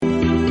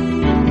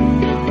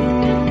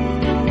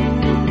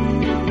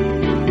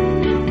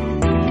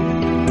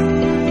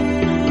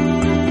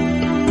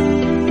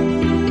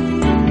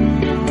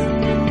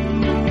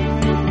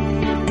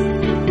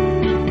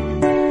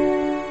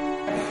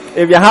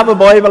if you have a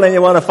Bible and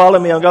you want to follow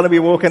me, I'm going to be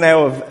walking out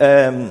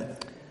of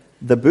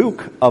the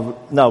book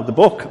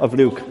of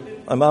Luke.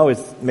 I'm always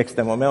mixed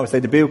them up. I always say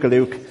the book of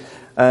Luke.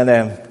 And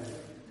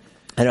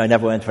I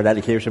never went for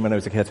education when I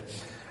was a kid.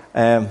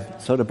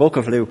 So the book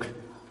of Luke.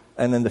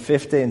 And in the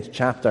 15th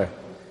chapter,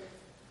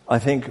 I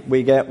think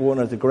we get one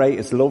of the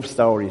greatest love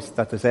stories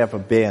that there's ever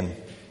been.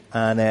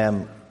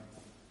 And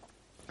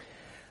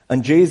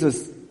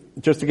Jesus,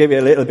 just to give you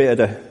a little bit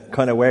of the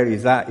kind of where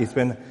he's at, he's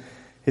been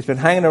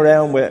hanging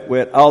around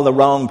with all the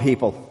wrong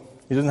people.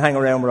 He doesn't hang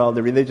around with all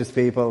the religious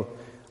people,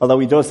 although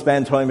he does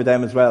spend time with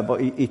them as well.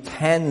 But he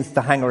tends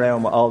to hang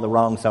around with all the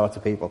wrong sorts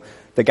of people.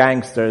 The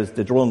gangsters,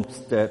 the drunks,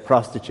 the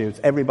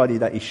prostitutes, everybody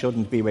that he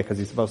shouldn't be with because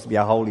he's supposed to be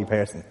a holy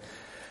person.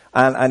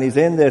 And he's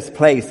in this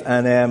place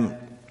and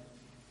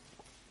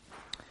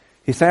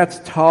he starts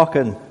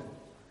talking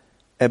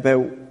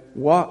about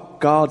what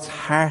God's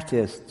heart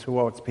is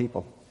towards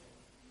people.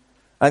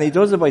 And he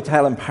does it by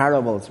telling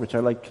parables, which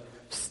are like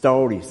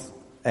stories.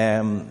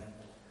 And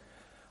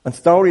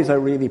stories are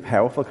really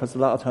powerful because a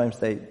lot of times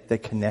they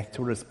connect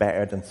to us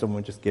better than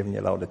someone just giving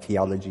you a lot of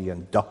theology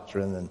and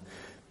doctrine and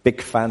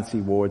big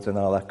fancy words and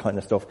all that kind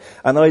of stuff.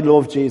 And I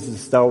love Jesus'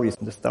 stories,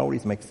 and the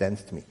stories make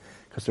sense to me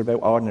because they're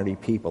about ordinary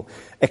people.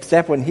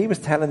 Except when he was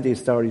telling these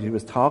stories, he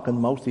was talking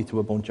mostly to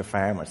a bunch of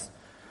farmers.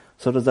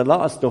 So there's a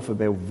lot of stuff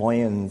about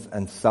vines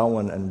and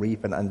sowing and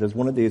reaping, and there's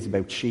one of these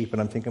about sheep,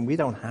 and I'm thinking, we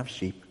don't have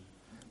sheep.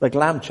 Like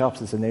lamb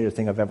chops is the nearest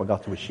thing I've ever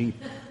got to a sheep,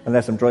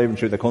 unless I'm driving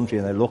through the country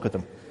and I look at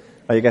them.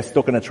 Or you get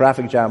stuck in a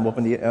traffic jam up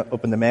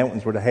in the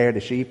mountains with a herd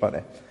of sheep on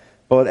it.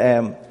 But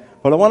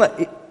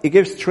he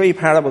gives 3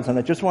 parables, and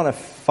I just want to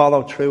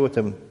follow through with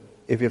them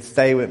if you'll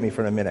stay with me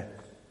for a minute.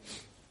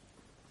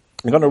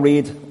 I'm going to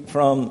read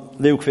from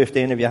Luke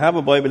 15. If you have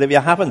a Bible, if you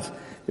have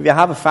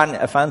a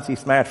fancy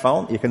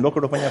smartphone, you can look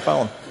it up on your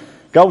phone.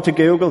 Go to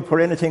Google,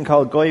 put in a thing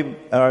called Guide,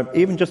 or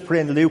even just put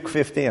in Luke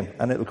 15,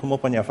 and it'll come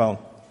up on your phone.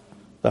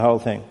 The whole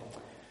thing.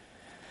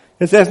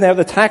 It says, now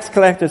the tax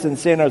collectors and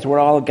sinners were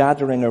all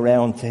gathering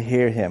around to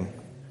hear him.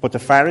 But the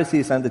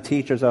Pharisees and the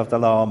teachers of the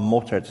law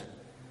muttered,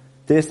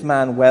 this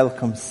man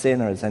welcomes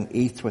sinners and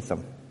eats with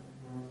them.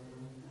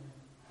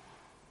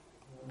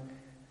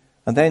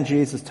 And then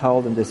Jesus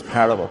told them this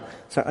parable.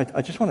 So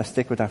I just want to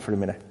stick with that for a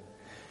minute.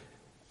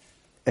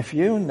 If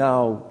you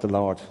know the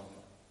Lord,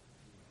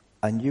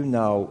 and you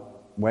know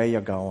where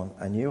you're going,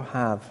 and you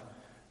have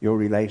your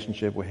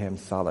relationship with him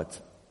solid,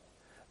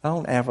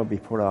 don't ever be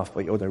put off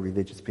by other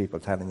religious people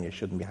telling you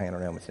shouldn't be hanging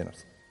around with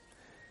sinners.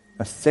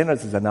 Now,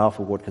 sinners is an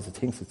awful word because it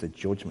thinks it's a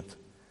judgment.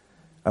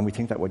 And we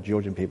think that we're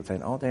judging people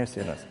saying, oh, they're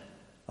sinners.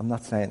 I'm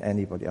not saying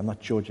anybody. I'm not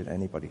judging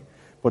anybody.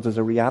 But there's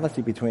a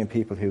reality between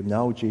people who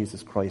know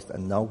Jesus Christ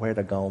and know where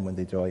they're going when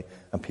they die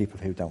and people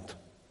who don't.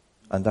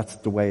 And that's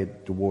the way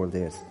the world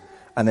is.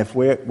 And if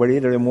we're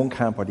either in one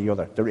camp or the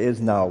other, there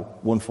is no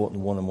one foot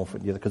in one and one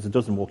foot in the other because it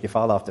doesn't work. You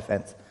fall off the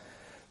fence.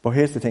 But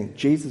here's the thing.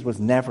 Jesus was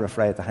never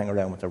afraid to hang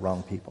around with the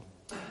wrong people.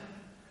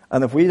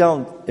 And if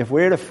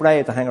we're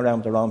afraid to hang around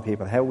with the wrong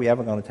people, how are we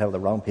ever going to tell the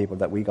wrong people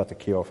that we got the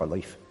cure for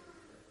life?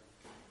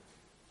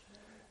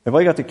 If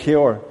I got the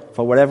cure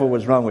for whatever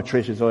was wrong with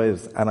Trish's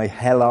eyes and I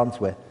held on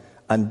to it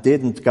and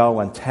didn't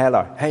go and tell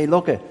her, hey,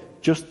 look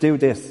just do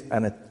this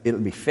and it'll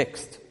be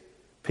fixed.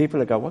 People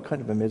would go, what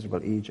kind of a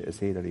miserable idiot is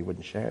he that he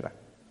wouldn't share that?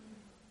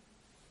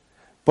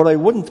 But I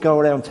wouldn't go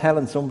around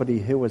telling somebody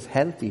who was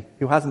healthy,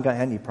 who hasn't got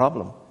any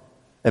problem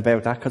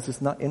about that because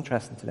it's not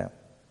interesting to them.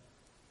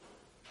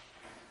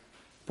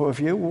 But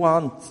if you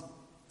want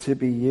to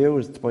be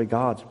used by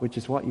God, which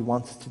is what he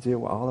wants to do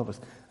with all of us,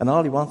 and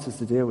all he wants us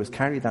to do is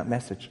carry that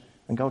message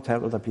and go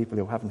tell other people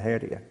who haven't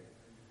heard it yet,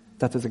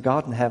 that there's a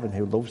God in heaven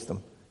who loves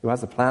them, who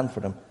has a plan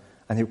for them,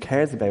 and who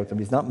cares about them.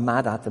 He's not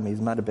mad at them,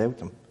 he's mad about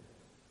them.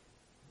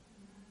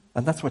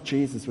 And that's what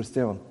Jesus was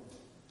doing.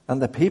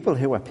 And the people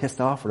who were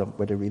pissed off with him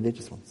were the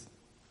religious ones.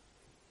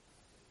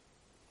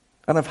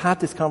 And I've had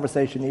this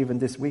conversation even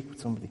this week with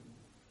somebody.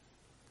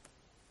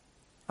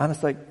 And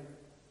it's like,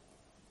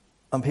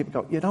 and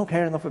people go, you don't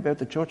care enough about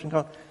the church. And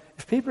go,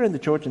 if people are in the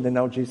church and they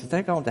know Jesus,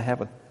 they're going to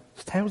heaven.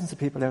 There's thousands of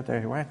people out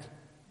there who aren't.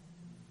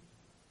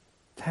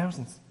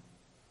 Thousands.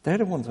 They're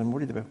the ones I'm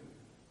worried about.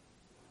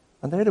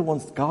 And they're the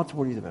ones God's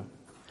worried about.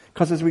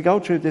 Because as we go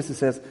through this, it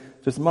says,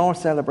 there's more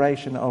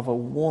celebration of a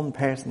one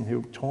person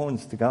who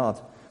turns to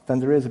God than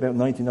there is about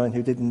 99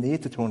 who didn't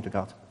need to turn to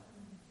God.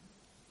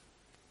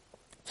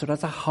 So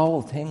there's a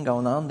whole thing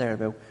going on there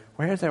about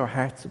where's our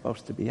heart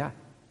supposed to be at?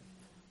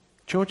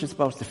 Church is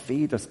supposed to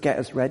feed us, get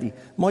us ready.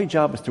 My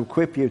job is to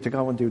equip you to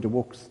go and do the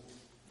works.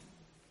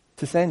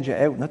 To send you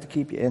out, not to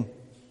keep you in.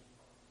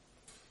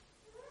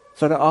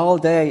 So that all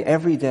day,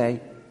 every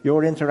day,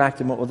 you're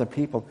interacting with other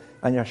people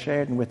and you're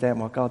sharing with them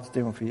what God's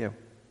doing for you.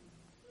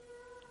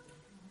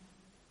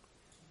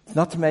 It's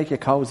not to make you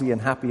cozy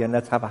and happy and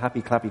let's have a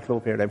happy clappy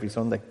club here every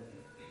Sunday.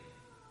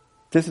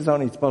 This is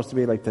only supposed to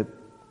be like to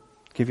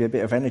give you a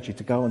bit of energy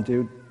to go and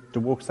do the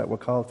works that we're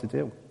called to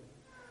do.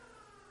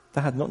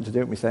 That had nothing to do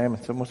with me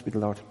sermon, so it must be the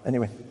Lord.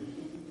 Anyway,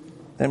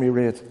 let me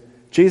read.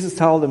 Jesus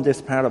told them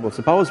this parable.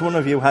 Suppose one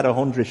of you had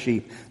 100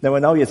 sheep. Now, I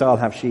know you all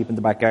have sheep in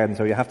the back garden,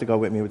 so you have to go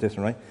with me with this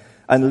one, right?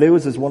 And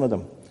loses one of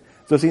them.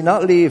 Does he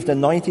not leave the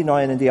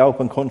 99 in the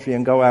open country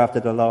and go after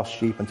the lost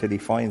sheep until he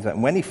finds it?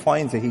 And when he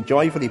finds it, he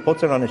joyfully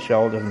puts it on his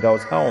shoulders and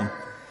goes home.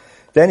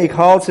 Then he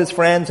calls his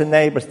friends and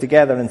neighbours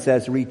together and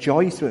says,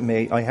 "Rejoice with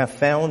me, I have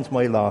found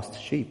my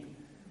lost sheep."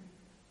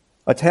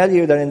 I tell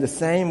you that in the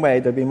same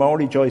way there'll be more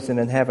rejoicing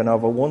in heaven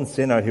over one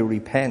sinner who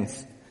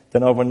repents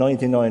than over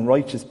 99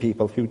 righteous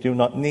people who do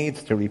not need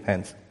to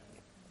repent.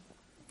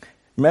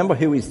 Remember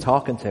who he's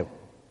talking to.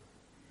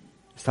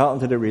 He's talking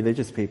to the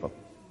religious people.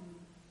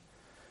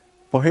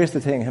 But here's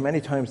the thing, how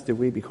many times do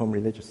we become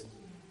religious?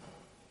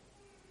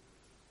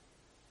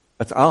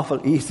 It's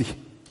awful easy.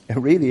 It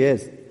really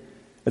is.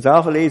 It's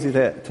awful easy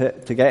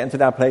to get into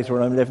that place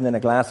where I'm living in a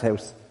glass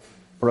house,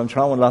 where I'm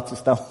throwing lots of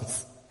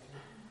stones.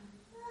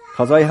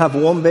 Because I have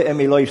one bit of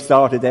my life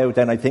sorted out,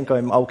 then I think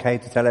I'm okay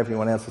to tell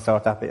everyone else to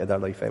sort that bit of their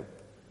life out.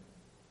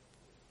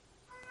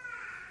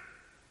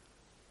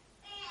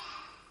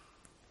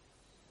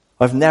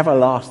 I've never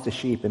lost a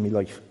sheep in my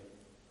life.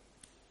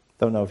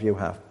 Don't know if you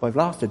have, but I've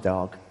lost a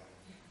dog.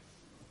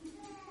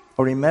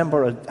 I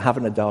remember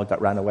having a dog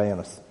that ran away on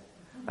us.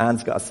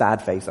 Anne's got a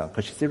sad face on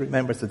because she still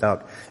remembers the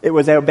dog. It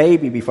was our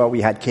baby before we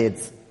had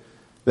kids.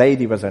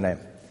 Lady was her name.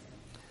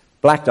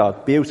 Black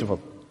dog, beautiful.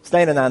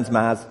 Staying in Anne's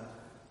Maz.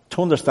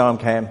 Thunderstorm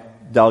came,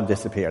 dog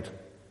disappeared.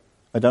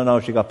 I don't know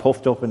if she got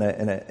puffed up in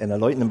a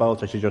lightning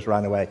bolt or she just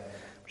ran away.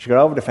 She got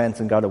over the fence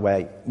and got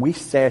away. We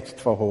searched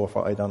for her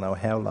for I don't know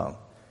how long.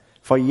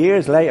 For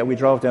years later, we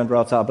drove down the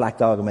road, saw a black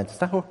dog and went, "Is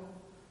that her?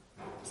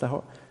 Is that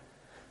her?"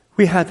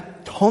 We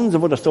had tons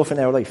of other stuff in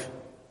our life.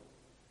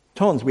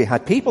 Tons. We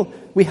had people.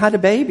 We had a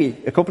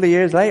baby a couple of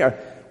years later.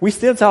 We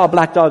still saw a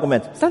black dog and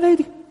went, "Is that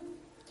lady?"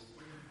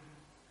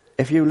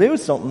 If you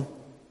lose something,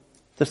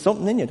 there's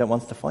something in you that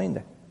wants to find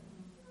it.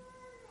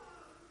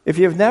 If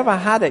you've never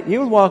had it,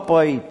 you'll walk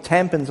by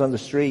tenpence on the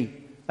street,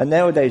 and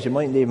nowadays you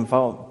mightn't even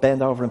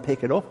bend over and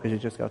pick it up because you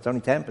just go, "It's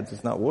only tenpence,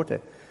 it's not worth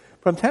it."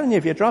 But I'm telling you,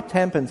 if you drop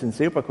tenpence in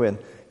Super Quinn,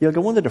 you'll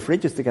go under the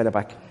fridges to get it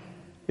back.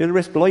 You'll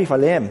risk life or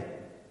limb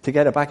to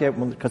get it back out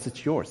because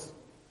it's yours.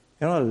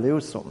 You don't want to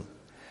lose something.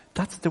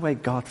 That's the way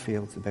God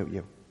feels about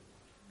you.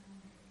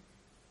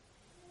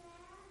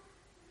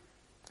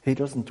 He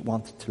doesn't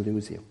want to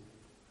lose you.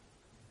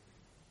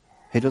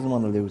 He doesn't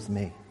want to lose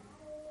me.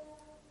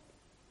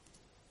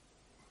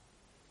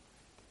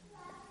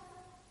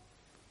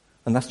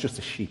 And that's just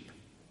a sheep.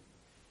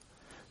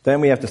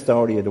 Then we have the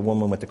story of the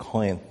woman with the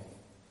coin.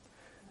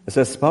 It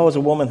says, "Suppose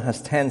a woman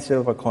has 10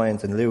 silver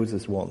coins and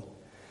loses one.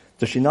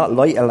 Does she not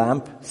light a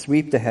lamp,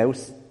 sweep the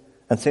house,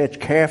 and search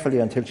carefully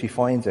until she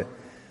finds it?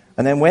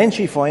 And then when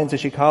she finds it,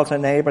 she calls her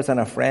neighbours and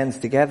her friends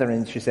together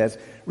and she says,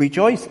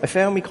 'Rejoice, I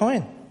found my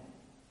coin.'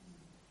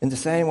 In the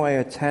same way,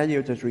 I tell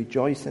you, there's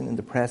rejoicing in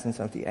the presence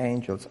of the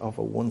angels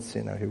over one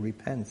sinner who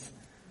repents."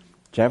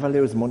 Do you ever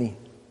lose money?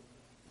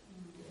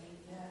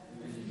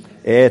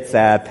 It's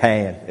a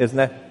pain, isn't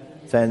it?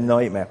 It's a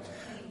nightmare.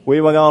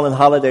 We were going on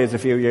holidays a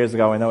few years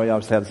ago. I know I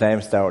always tell the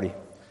same story.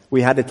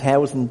 We had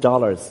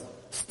 $1,000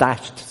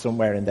 stashed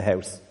somewhere in the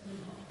house.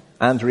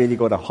 And really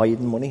good at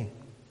hiding money.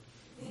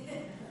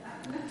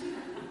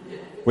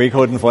 We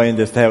couldn't find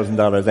this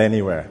 $1,000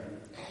 anywhere.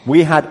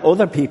 We had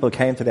other people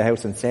came to the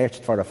house and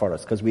searched for it for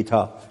us because we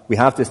thought, we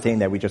have this thing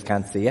there, we just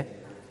can't see it.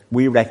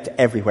 We wrecked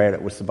everywhere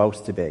it was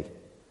supposed to be.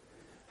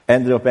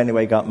 Ended up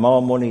anyway, got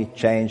more money,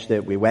 changed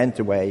it, we went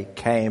away,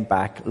 came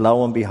back,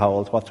 lo and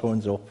behold, what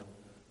turns up?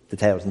 The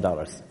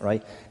 $1,000,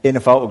 right? In a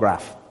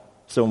photograph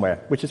somewhere,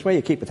 which is where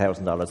you keep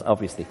 $1,000,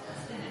 obviously.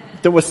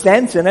 There was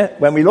sense in it.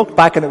 When we looked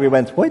back at it, we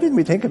went, why didn't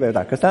we think about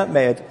that?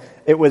 Because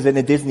it was in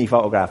a Disney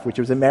photograph, which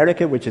was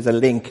America, which is a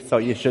link, so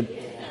you should,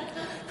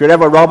 if you're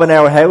ever robbing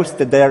our house,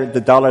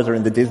 the dollars are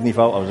in the Disney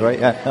photos, right?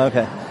 Yeah,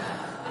 okay.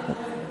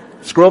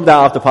 Scrub that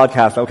off the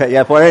podcast, okay,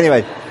 yeah, but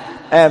anyway.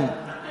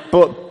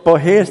 But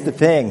here's the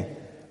thing.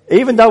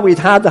 Even though we'd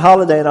had the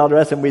holiday and all the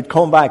rest and we'd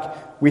come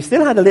back, we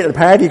still had a little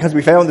party because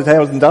we found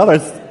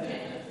 $1,000.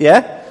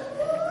 Yeah?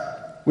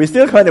 We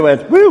still kind of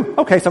went, woo,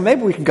 okay, so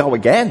maybe we can go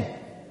again.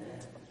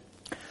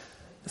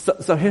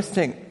 So here's the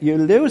thing. You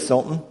lose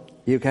something,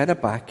 you get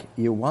it back,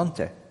 you want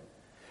it.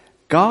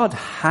 God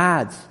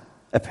had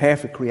a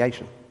perfect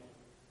creation.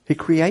 He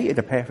created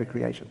a perfect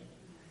creation.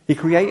 He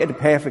created a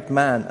perfect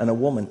man and a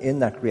woman in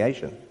that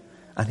creation.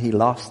 And he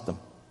lost them.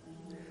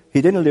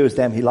 He didn't lose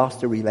them, he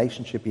lost the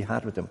relationship he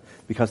had with them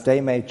because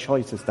they made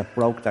choices that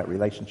broke that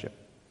relationship.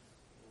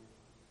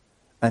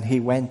 And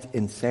he went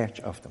in search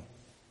of them.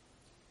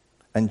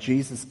 And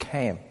Jesus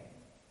came,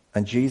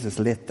 and Jesus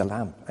lit the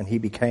lamp, and he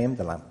became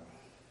the lamp,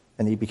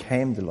 and he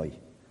became the light,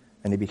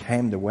 and he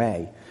became the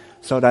way,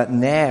 so that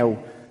now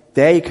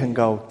they can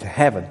go to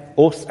heaven,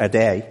 us are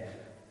they,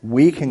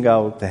 we can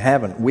go to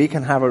heaven, we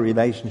can have a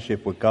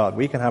relationship with God,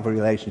 we can have a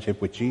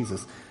relationship with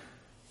Jesus.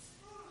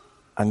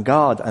 And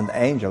God and the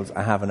angels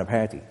are having a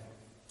party.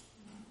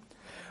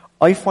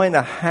 I find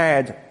it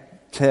hard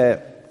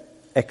to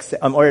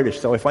accept, I'm Irish,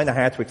 so I find it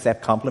hard to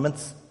accept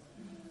compliments.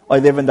 I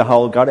live in the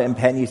whole got it in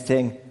pennies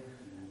thing.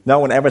 No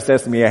one ever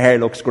says to me, your hair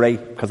looks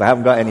great, because I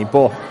haven't got any.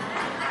 But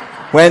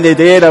when they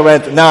did, I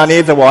went, no, I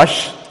need a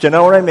wash. Do you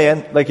know what I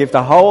mean? Like, if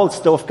the whole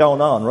stuff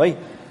going on, right?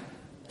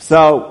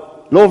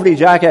 So, lovely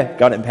jacket,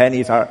 got it in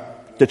pennies. Or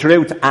the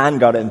truth, Anne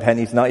got it in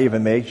pennies, not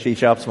even me. She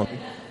shops one.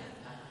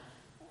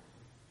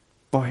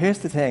 But here's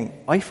the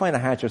thing. I find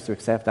it hard just to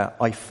accept that.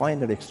 I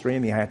find it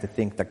extremely hard to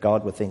think that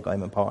God would think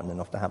I'm important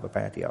enough to have a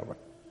party over.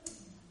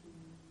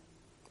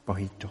 But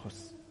he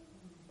does.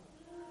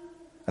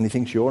 And he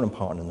thinks you're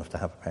important enough to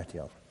have a party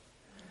over.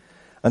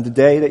 And the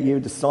day that you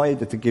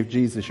decided to give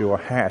Jesus your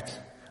heart,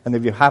 and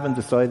if you haven't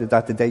decided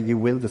that, the day you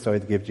will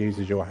decide to give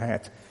Jesus your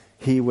heart,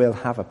 he will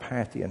have a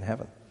party in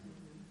heaven.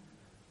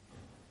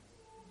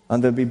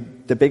 And there'll be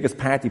the biggest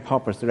party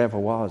poppers there ever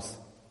was.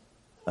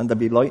 And there'll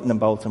be lightning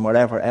bolts and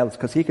whatever else,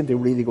 because he can do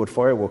really good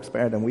fireworks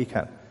better than we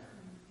can.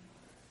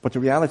 But the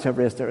reality of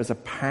it is there is a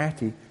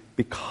party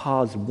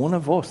because one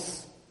of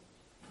us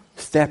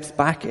steps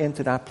back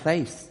into that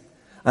place,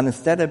 and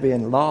instead of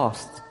being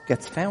lost,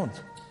 gets found.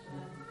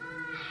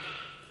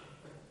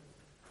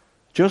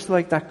 Just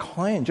like that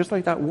coin, just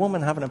like that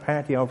woman having a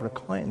party over a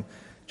coin,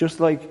 just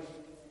like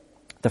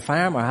the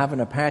farmer having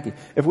a party.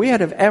 If we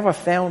had have ever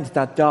found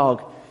that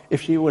dog,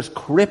 if she was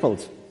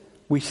crippled,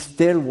 we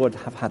still would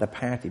have had a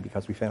party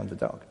because we found the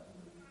dog.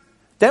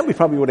 Then we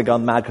probably would have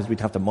gone mad because we'd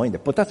have to mind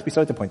it, but that's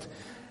beside the point.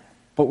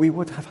 But we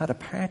would have had a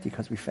party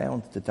because we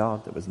found the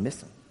dog that was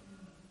missing.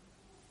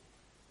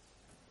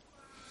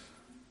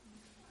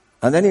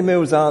 And then he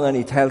moves on and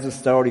he tells a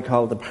story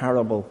called the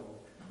parable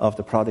of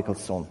the prodigal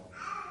son.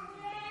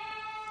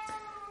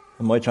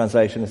 In my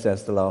translation it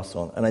says the lost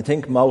son. And I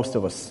think most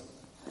of us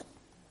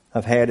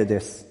have heard of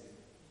this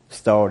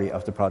story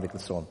of the prodigal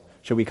son.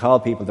 Should we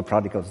call people the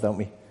prodigals, don't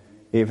we?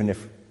 Even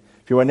if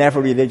you were never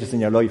religious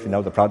in your life, you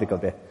know the prodigal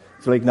bit.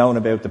 It's like knowing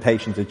about the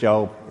patience of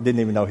Job. I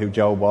didn't even know who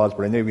Job was,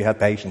 but I knew we had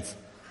patience.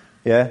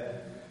 Yeah?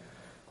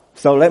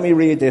 So let me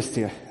read this to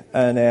you.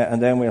 And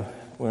then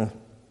we'll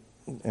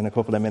in a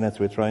couple of minutes,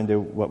 we'll try and do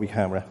what we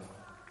can. Right?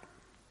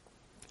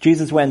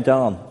 Jesus went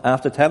on.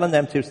 After telling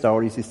them two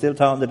stories, he still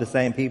talking to the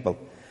same people.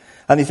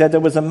 And he said, there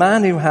was a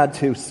man who had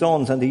two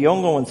sons, and the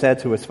younger one said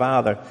to his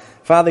father,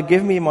 Father,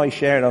 give me my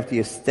share of the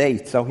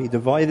estate. So he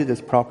divided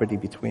his property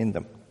between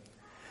them.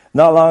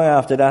 Not long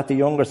after that, the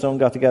younger son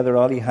got together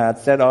all he had,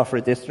 set off for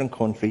a distant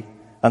country,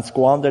 and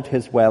squandered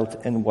his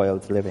wealth in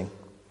wild living.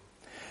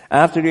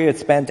 After he had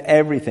spent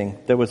everything,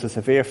 there was a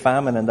severe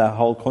famine in that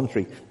whole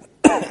country.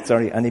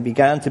 And he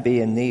began to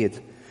be in need.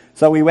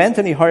 So he went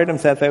and he hired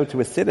himself out to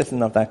a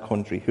citizen of that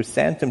country, who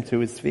sent him to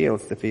his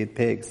fields to feed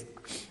pigs.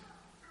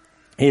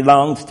 He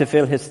longed to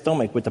fill his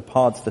stomach with the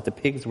pods that the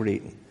pigs were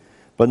eating,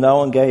 but no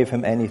one gave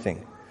him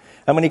anything.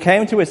 And when he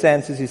came to his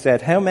senses, he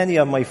said, how many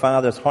of my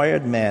father's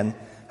hired men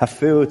have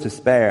food to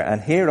spare,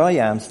 and here I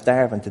am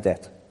starving to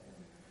death?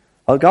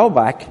 I'll go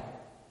back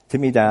to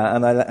me dad,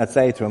 and I'll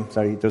say to him,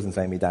 sorry, it doesn't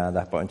say me dad on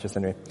that, but just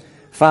anyway,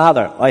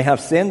 Father, I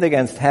have sinned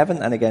against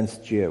heaven and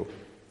against you.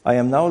 I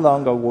am no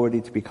longer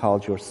worthy to be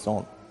called your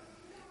son.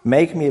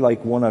 Make me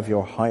like one of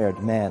your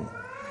hired men.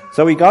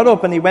 So he got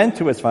up and he went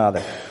to his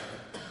father.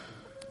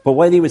 But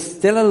while he was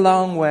still a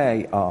long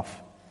way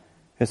off,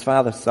 his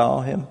father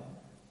saw him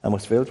and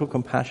was filled with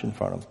compassion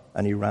for him,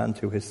 and he ran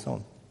to his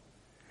son.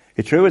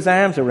 He threw his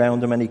arms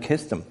around him and he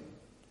kissed him.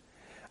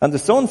 And the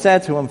son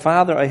said to him,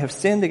 Father, I have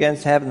sinned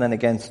against heaven and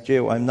against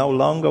you. I am no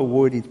longer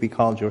worthy to be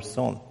called your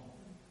son.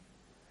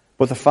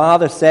 But the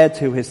father said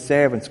to his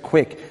servants,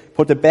 quick,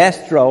 put the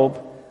best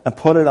robe and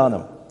put it on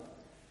him.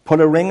 Put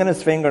a ring on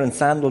his finger and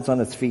sandals on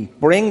his feet.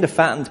 Bring the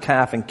fattened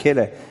calf and kill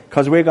it,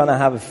 because we're going to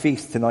have a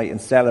feast tonight and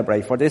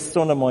celebrate. For this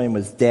son of mine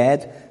was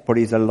dead, but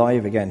he's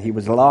alive again. He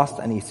was lost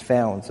and he's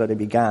found. So they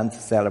began to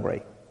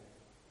celebrate.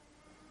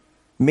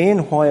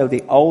 Meanwhile,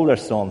 the older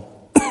son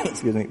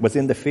was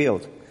in the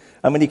field.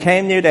 And when he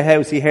came near the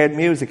house, he heard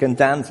music and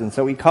dancing.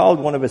 So he called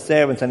one of his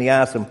servants and he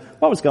asked him,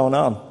 what was going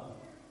on?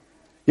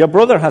 Your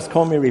brother has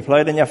come, he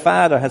replied, and your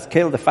father has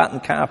killed the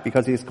fattened calf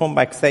because he has come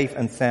back safe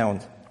and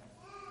sound.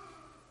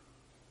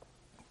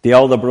 The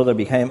older brother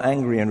became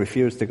angry and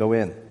refused to go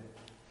in.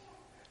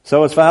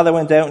 So his father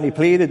went out and he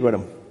pleaded with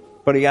him.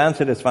 But he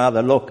answered his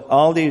father, look,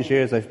 all these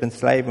years I've been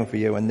slaving for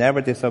you and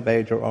never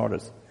disobeyed your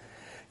orders.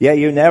 Yet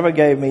you never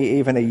gave me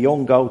even a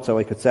young goat so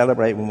I could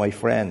celebrate with my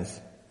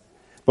friends.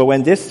 But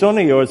when this son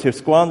of yours who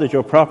squandered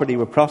your property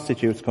with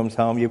prostitutes comes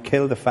home, you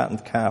kill the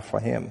fattened calf for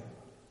him.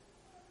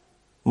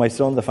 My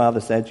son, the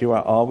father said, you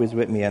are always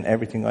with me and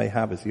everything I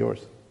have is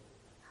yours.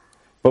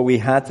 But we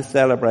had to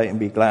celebrate and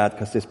be glad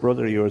because this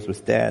brother of yours was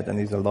dead and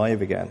he's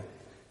alive again.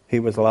 He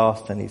was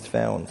lost and he's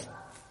found.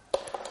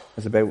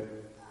 There's about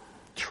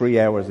 3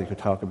 hours I could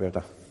talk about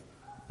that.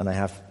 And I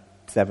have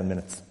 7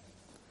 minutes.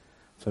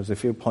 So there's a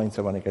few points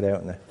I want to get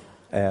out in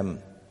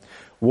it.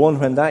 One,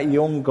 when that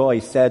young guy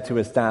said to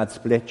his dad,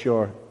 split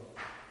your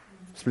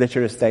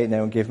estate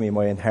now and give me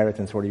my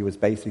inheritance, what he was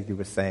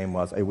basically saying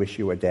was, I wish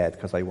you were dead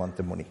because I want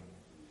the money.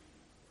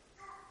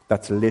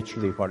 That's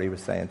literally what he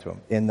was saying to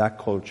him. In that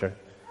culture,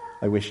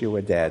 I wish you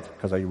were dead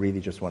because I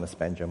really just want to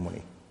spend your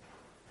money.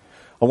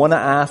 I want to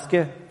ask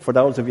you, for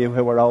those of you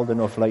who are old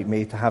enough like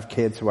me to have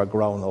kids who are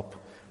grown up,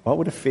 What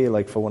would it feel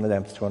like for one of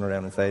them to turn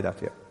around and say that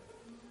to you?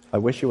 I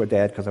wish you were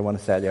dead because I want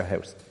to sell your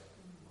house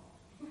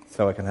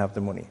so I can have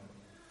the money.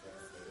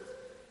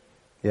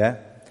 Yeah?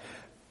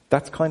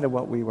 That's kind of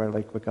what we were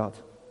like with God.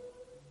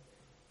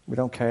 We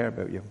don't care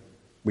about you.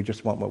 We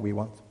just want what we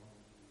want.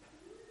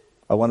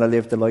 I want to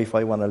live the life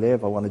I want to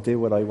live. I want to do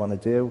what I want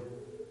to do.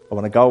 I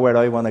want to go where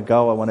I want to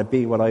go. I want to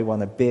be what I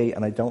want to be.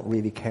 And I don't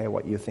really care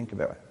what you think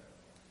about it.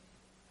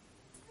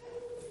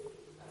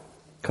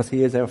 Because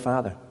he is our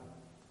Father.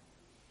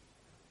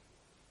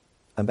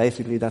 And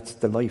basically that's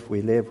the life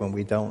we live when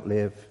we don't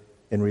live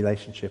in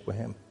relationship with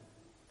him.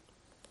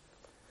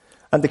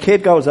 And the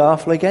kid goes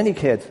off like any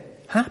kid.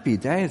 Happy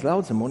days,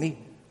 loads of money.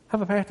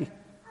 Have a party.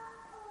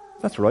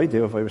 That's what I'd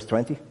do if I was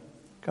 20.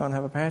 Go and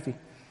have a party.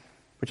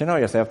 But you know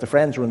yourself, the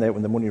friends run out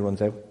when the money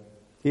runs out.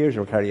 Years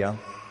will carry on.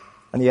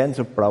 And he ends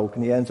up broke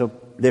and he ends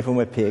up living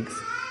with pigs.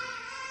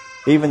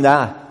 Even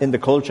that, in the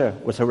culture,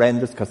 was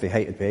horrendous because they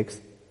hated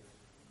pigs.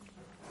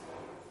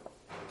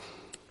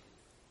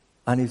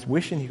 And he's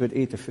wishing he could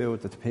eat the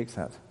food that the pigs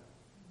had.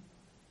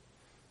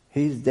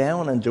 He's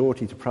down and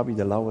dirty to probably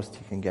the lowest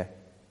he can get.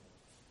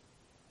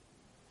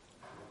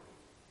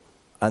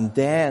 And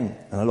then,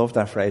 and I love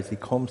that phrase, he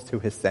comes to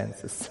his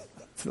senses.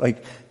 It's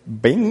like,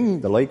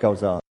 bing, the light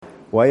goes on.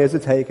 Why is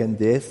it taking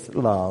this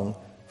long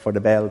for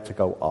the bell to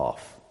go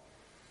off?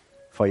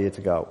 For you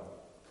to go.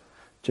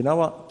 Do you know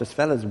what? There's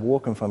fellas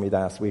working for me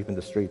that sweeping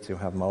the streets who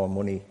have more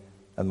money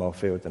and more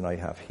food than I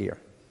have here.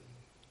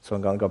 So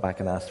I'm going to go back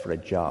and ask for a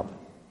job.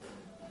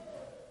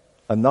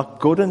 I'm not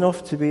good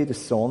enough to be the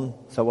son,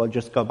 so I'll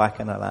just go back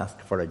and I'll ask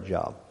for a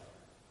job.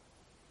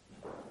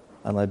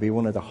 And I'll be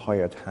one of the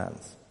hired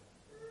hands.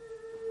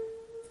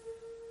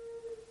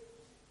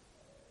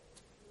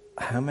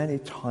 How many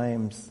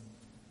times...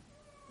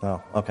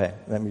 No, okay,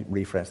 let me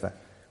rephrase that.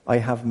 I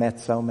have met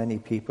so many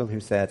people who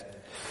said,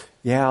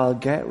 yeah, I'll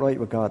get right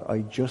with God. I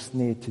just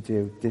need to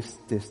do this,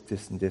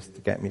 and this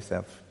to get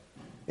myself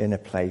in a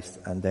place,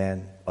 and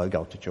then I'll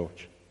go to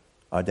church.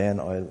 Or then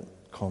I'll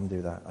come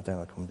do that. Or then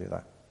I'll come do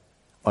that.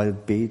 I'll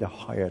be the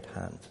hired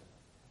hand.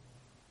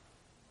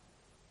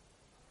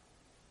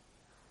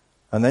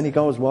 And then he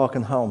goes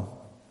walking home.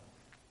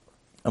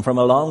 And from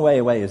a long way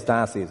away, his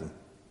dad sees him.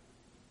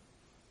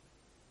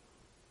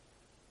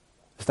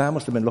 His dad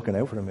must have been looking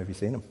out for him if he's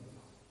seen him.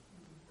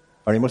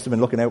 Or he must have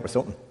been looking out for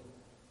something.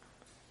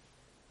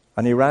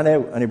 And he ran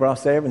out, and he brought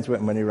servants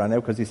with him when he ran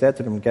out, because he said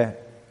to them, get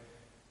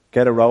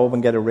a robe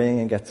and get a ring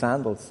and get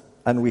sandals.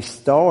 And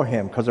restore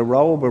him, because a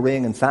robe, a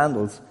ring and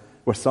sandals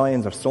were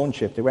signs of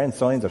sonship. They weren't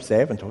signs of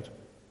servanthood.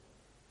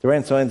 They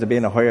weren't signs of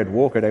being a hired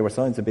worker. They were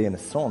signs of being a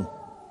son.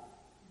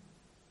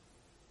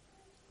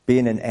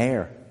 Being an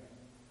heir.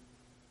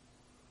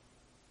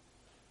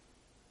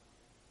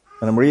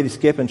 And I'm really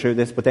skipping through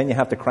this, but then you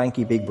have the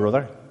cranky big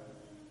brother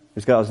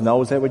who's got his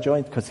nose out of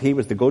joint because he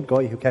was the good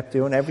guy who kept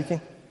doing everything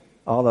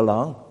all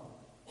along.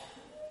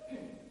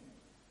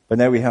 But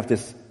now we have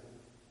this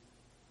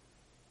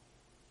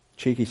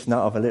cheeky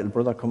snot of a little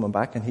brother coming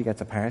back and he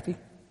gets a party.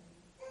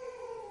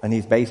 And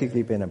he's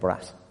basically been a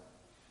brat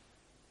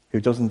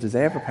who doesn't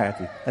deserve a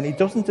party. And he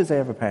doesn't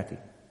deserve a party.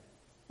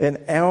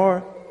 In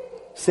our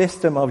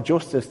system of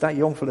justice, that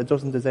young fella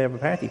doesn't deserve a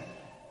party.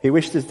 He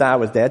wished his dad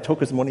was dead, took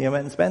his money and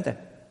went and spent it.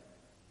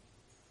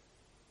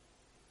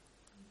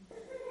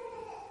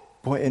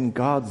 But in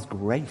God's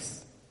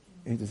grace,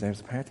 he deserves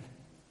a party.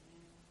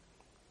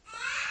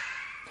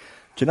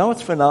 Do you know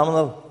what's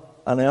phenomenal?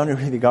 And I only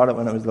really got it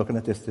when I was looking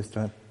at this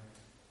time.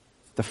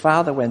 The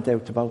father went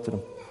out to both of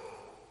them.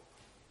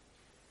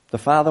 The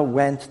father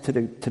went to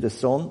the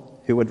son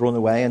who had run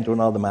away and done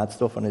all the mad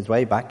stuff on his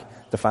way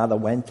back. The father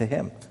went to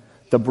him.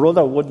 The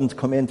brother wouldn't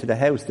come into the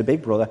house, the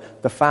big brother.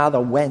 The father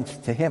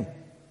went to him.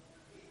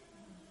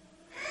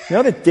 You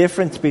know the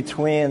difference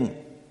between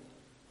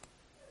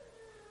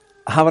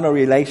having a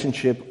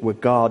relationship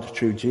with God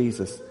through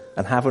Jesus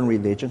and having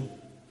religion?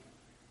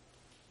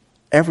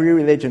 Every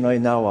religion I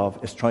know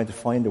of is trying to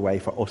find a way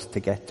for us to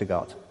get to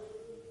God.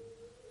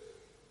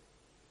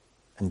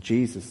 And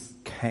Jesus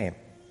came.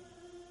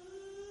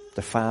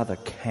 The Father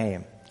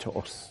came to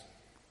us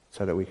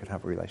so that we could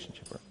have a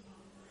relationship with him.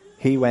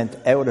 He went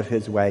out of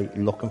his way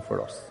looking for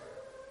us.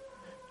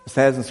 It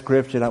says in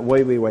Scripture that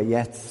while we were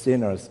yet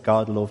sinners,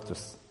 God loved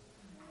us.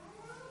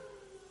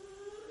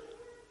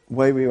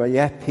 While we were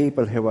yet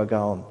people who were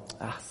going,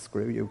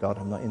 screw you, God,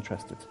 I'm not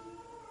interested.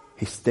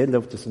 He still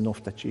loved us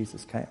enough that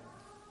Jesus came.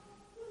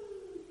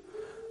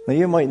 Now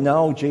you might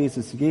know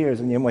Jesus years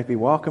and you might be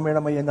walking with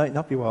him or you might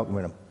not be walking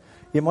with him.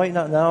 You might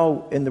not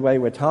know in the way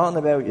we're talking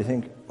about, you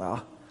think,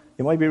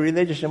 you might be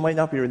religious, you might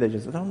not be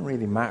religious. It doesn't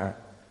really matter.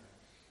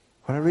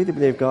 What I really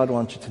believe God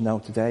wants you to know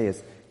today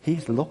is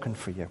he's looking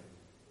for you.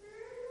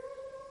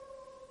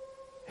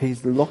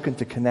 He's looking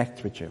to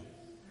connect with you.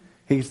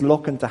 He's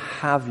looking to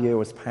have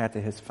you as part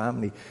of his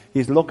family.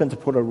 He's looking to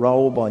put a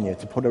robe on you,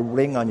 to put a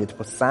ring on you, to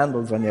put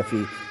sandals on your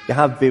feet. You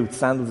have boots,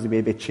 sandals will be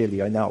a bit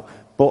chilly, I know.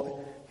 But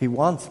he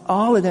wants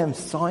all of them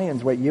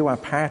signs where you are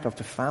part of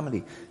the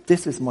family.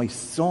 This is my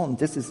son.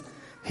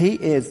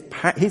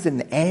 He's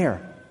an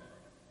heir.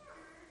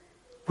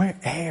 We're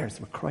heirs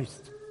with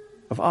Christ.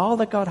 of all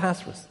that God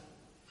has for us.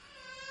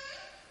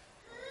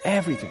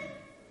 Everything.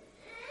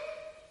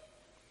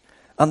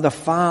 And the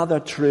Father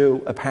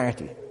threw a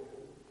party.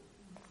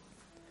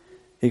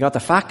 He got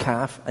the fat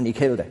calf and he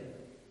killed it.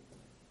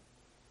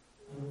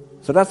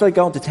 So that's like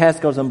going to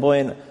Tesco's and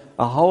buying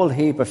a whole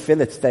heap of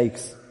fillet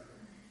steaks.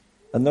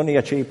 And none of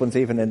your cheap ones,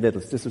 even in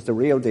Lidl's. This was the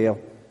real deal.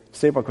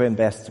 Super Quinn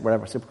best,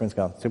 wherever. Super Quinn's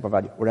gone. Super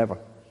Value, wherever.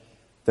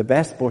 The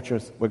best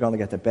butchers, we're going to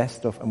get the best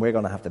stuff and we're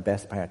going to have the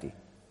best party.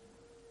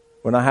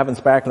 We're not having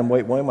sparkling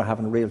white wine, we're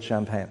having real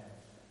champagne.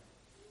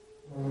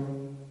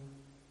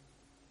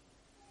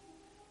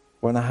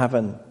 We're not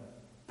having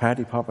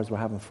party poppers, we're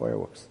having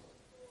fireworks.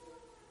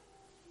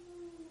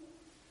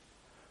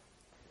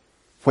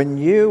 When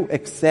you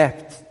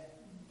accept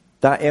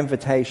that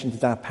invitation to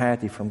that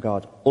party from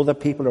God, other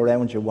people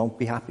around you won't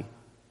be happy.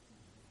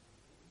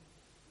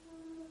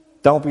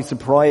 Don't be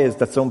surprised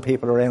that some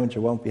people around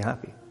you won't be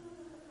happy.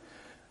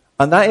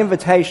 And that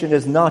invitation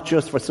is not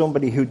just for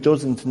somebody who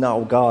doesn't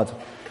know God.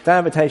 That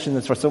invitation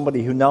is for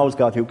somebody who knows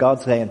God, who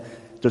God's saying,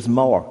 there's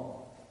more.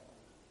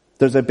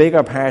 There's a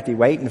bigger party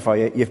waiting for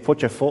you. You've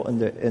put your foot in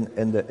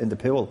the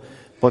pool,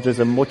 but there's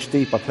a much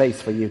deeper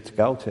place for you to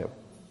go to.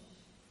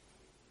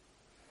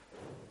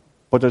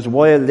 But there's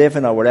wild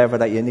living or whatever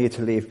that you need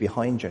to leave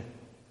behind you.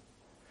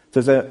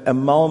 There's a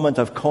moment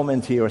of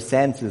coming to your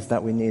senses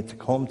that we need to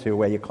come to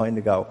where you kind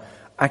of go,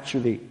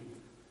 actually,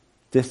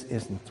 this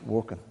isn't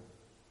working.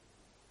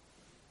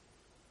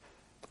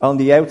 On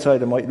the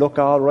outside, it might look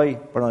all right,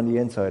 but on the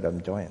inside, I'm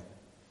dying.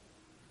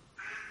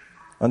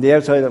 On the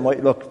outside, it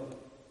might look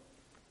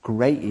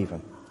great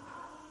even,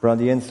 but on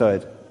the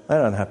inside, I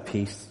don't have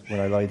peace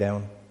when I lie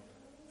down.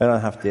 I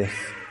don't have this.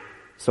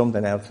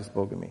 Something else is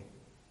bugging me.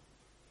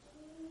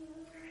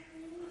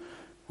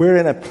 We're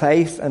in a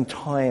place and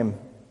time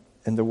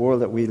in the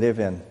world that we live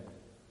in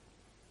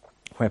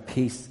where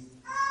peace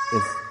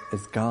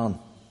is gone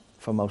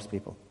for most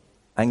people.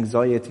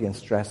 Anxiety and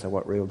stress are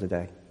what rule the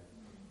day.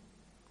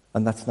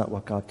 And that's not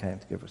what God came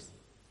to give us.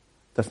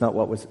 That's not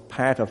what was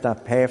part of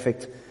that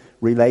perfect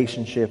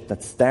relationship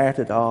that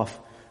started off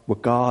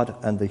with God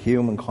and the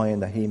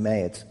humankind that he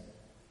made.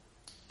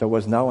 There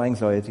was no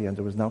anxiety and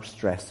there was no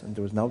stress and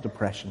there was no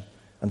depression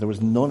and there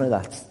was none of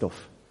that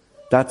stuff.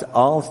 That's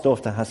all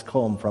stuff that has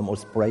come from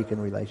us breaking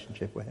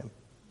relationship with him.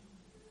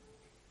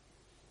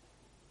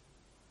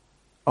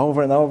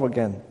 Over and over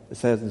again, it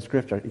says in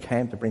Scripture, he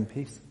came to bring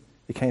peace.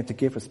 He came to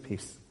give us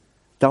peace.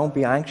 Don't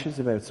be anxious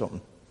about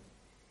something.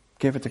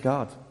 Give it to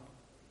God.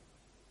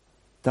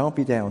 Don't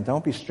be down.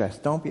 Don't be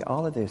stressed. Don't be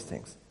all of these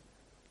things.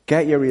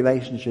 Get your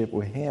relationship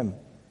with him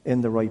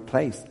in the right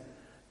place.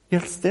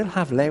 You'll still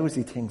have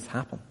lousy things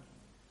happen.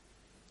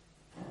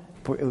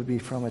 But it'll be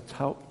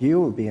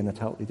you will be in a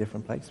totally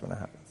different place when it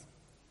happens.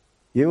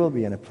 You will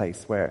be in a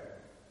place where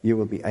you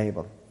will be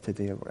able to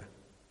deal with it.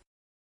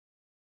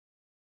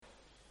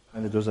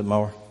 And it does it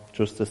more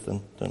justice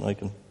than I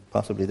can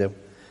possibly do.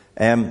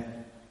 I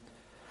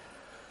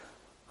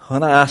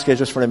want to ask you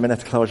just for a minute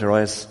to close your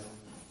eyes.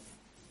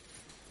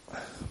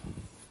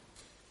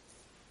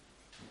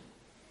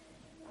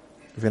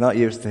 If you're not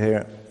used to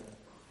hear,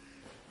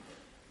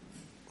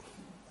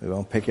 we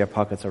won't pick your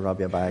pockets or rob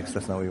your bags.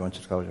 That's not what we want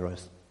you to close your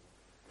eyes.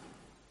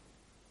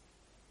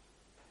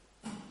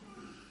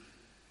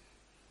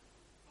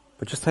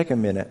 But just take a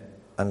minute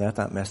and let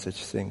that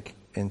message sink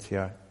into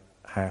your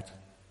heart.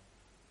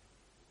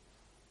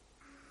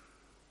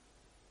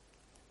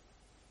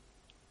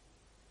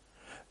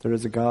 There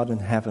is a God in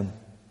heaven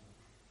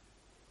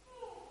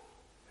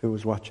who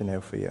is watching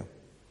out for you.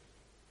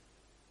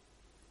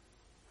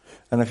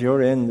 And if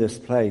you're in this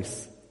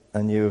place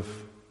and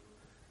you've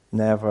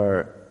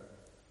never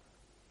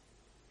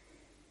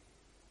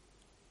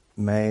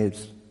made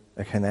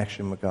a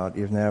connection with God,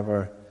 you've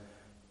never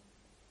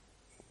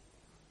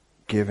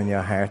given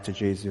your heart to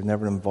Jesus, you've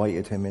never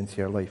invited him into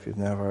your life, you've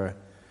never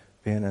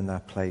been in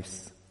that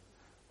place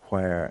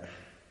where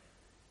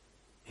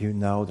you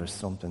know there's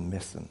something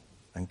missing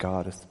and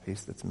God is the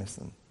piece that's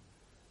missing.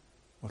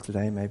 Well,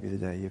 today may be the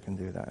day you can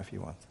do that if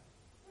you want.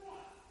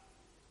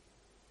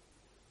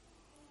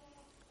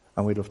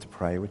 And we'd love to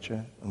pray with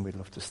you, and we'd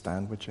love to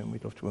stand with you, and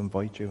we'd love to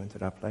invite you into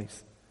that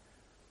place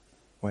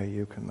where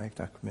you can make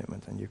that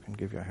commitment and you can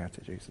give your heart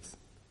to Jesus.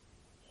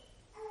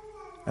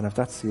 And if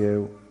that's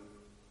you,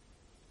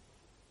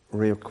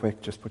 real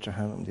quick, just put your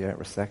hand up in the air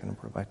for a second and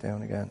put it back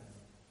down again.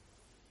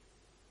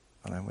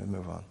 And then we'll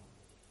move on.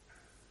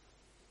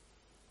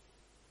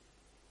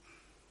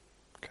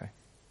 Okay.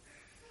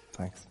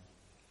 Thanks.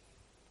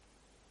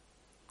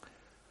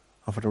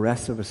 And for the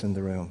rest of us in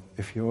the room,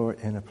 if you're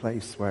in a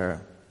place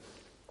where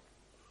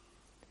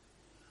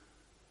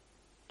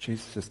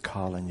Jesus is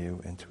calling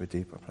you into a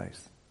deeper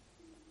place,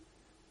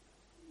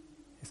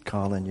 he's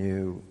calling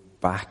you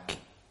back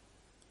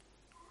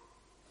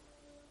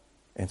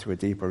into a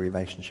deeper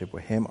relationship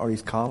with him, or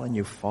he's calling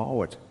you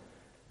forward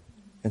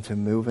into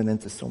moving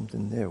into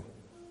something new.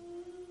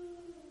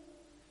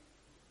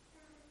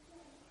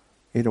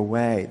 Either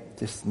way,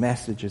 this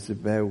message is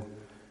about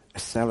a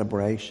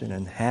celebration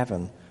in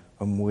heaven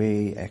when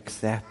we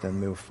accept and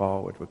move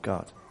forward with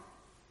God.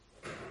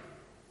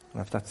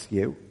 And if that's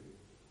you,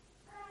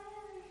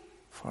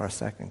 for a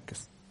second,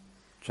 just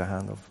put your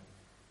hand up.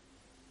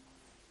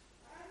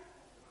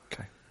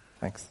 Okay,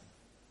 thanks.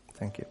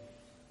 Thank you.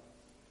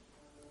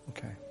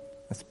 Okay,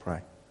 let's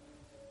pray.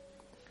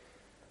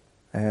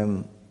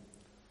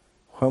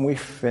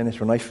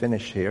 When I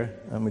finish here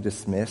and we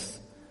dismiss,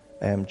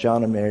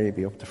 John and Mary will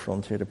be up the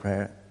front here to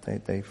prayer.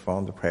 They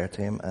form the prayer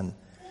team. And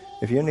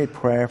if you need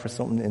prayer for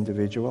something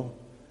individual,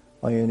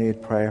 or you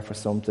need prayer for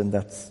something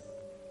that's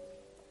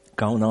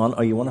going on,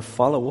 or you want to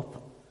follow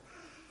up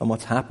on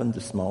what's happened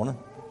this morning,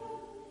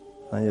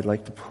 and you'd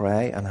like to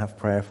pray and have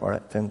prayer for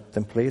it,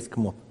 then please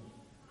come up.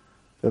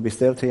 There'll be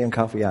still tea and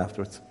coffee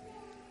afterwards.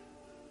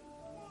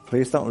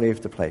 Please don't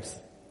leave the place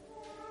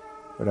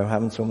without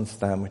having someone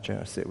stand with you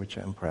or sit with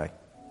you and pray.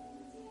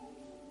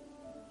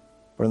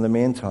 But in the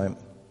meantime,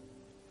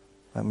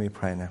 let me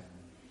pray now.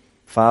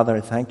 Father,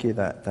 I thank you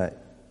that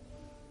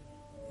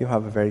you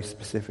have a very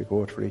specific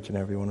word for each and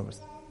every one of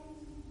us.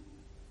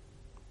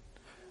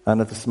 And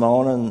that this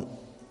morning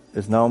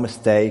is no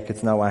mistake,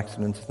 it's no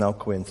accident, it's no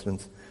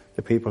coincidence.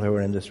 The people who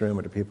are in this room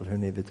are the people who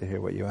needed to hear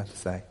what you had to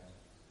say.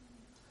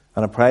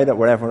 And I pray that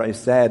whatever I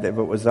said, if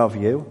it was of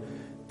you,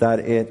 that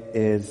it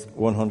is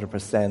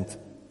 100%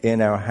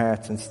 in our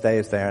hearts and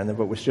stays there. And if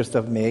it was just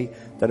of me,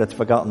 that it's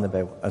forgotten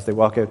about as they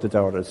walk out the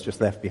door, that it's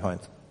just left behind.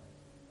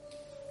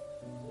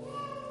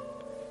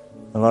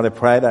 And Lord, I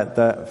pray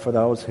that for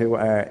those who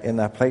are in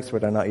that place where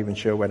they're not even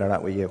sure where they're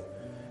at with you,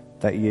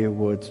 that you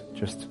would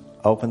just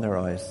open their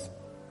eyes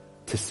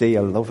to see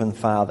a loving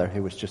Father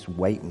who is just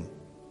waiting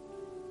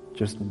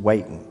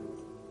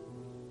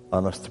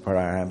on us to put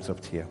our arms up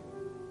to you,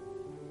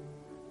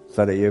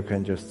 so that you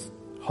can just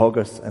hug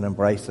us and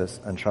embrace us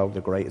and throw the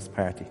greatest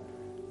party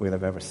we'll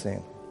have ever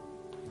seen.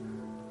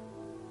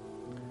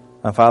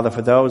 And Father,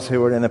 for those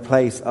who are in a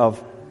place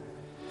of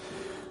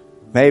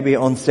maybe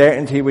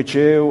uncertainty with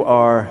you,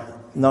 or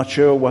not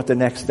sure what the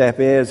next step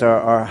is,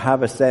 or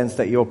have a sense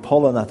that you're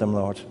pulling at them,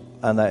 Lord,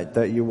 and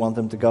that you want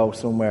them to go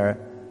somewhere,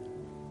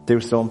 do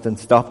something,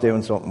 stop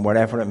doing something,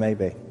 whatever it may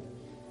be,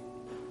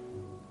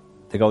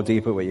 to go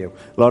deeper with you.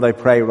 Lord, I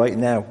pray right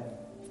now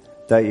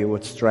that you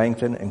would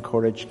strengthen,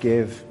 encourage,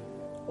 give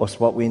us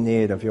what we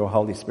need of your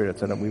Holy Spirit,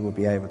 so that we will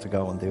be able to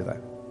go and do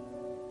that.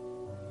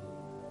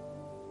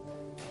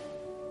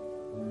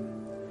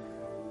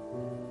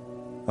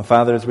 And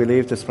Father, as we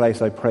leave this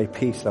place, I pray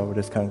peace over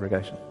this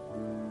congregation.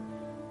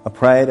 I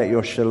pray that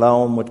your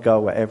shalom would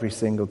go with every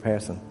single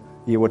person.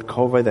 You would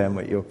cover them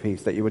with your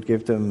peace, that you would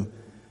give them,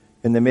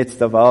 in the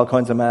midst of all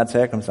kinds of mad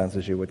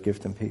circumstances, you would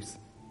give them peace.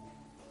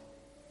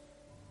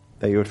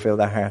 That you would fill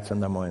their hearts and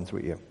their minds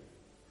with you.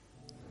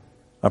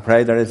 I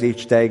pray that as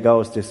each day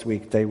goes this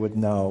week, they would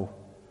know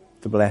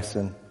the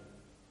blessing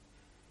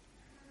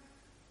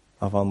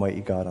of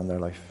Almighty God on their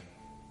life.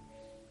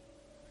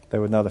 They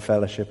would know the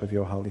fellowship of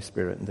your Holy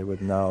Spirit, and they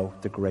would know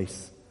the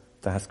grace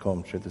that has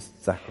come through the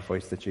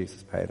sacrifice that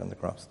Jesus paid on the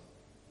cross.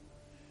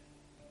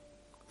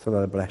 So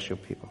that I bless your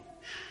people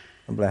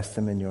and bless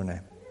them in your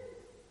name.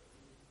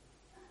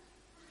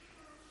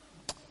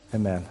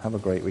 Amen. Have a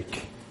great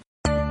week.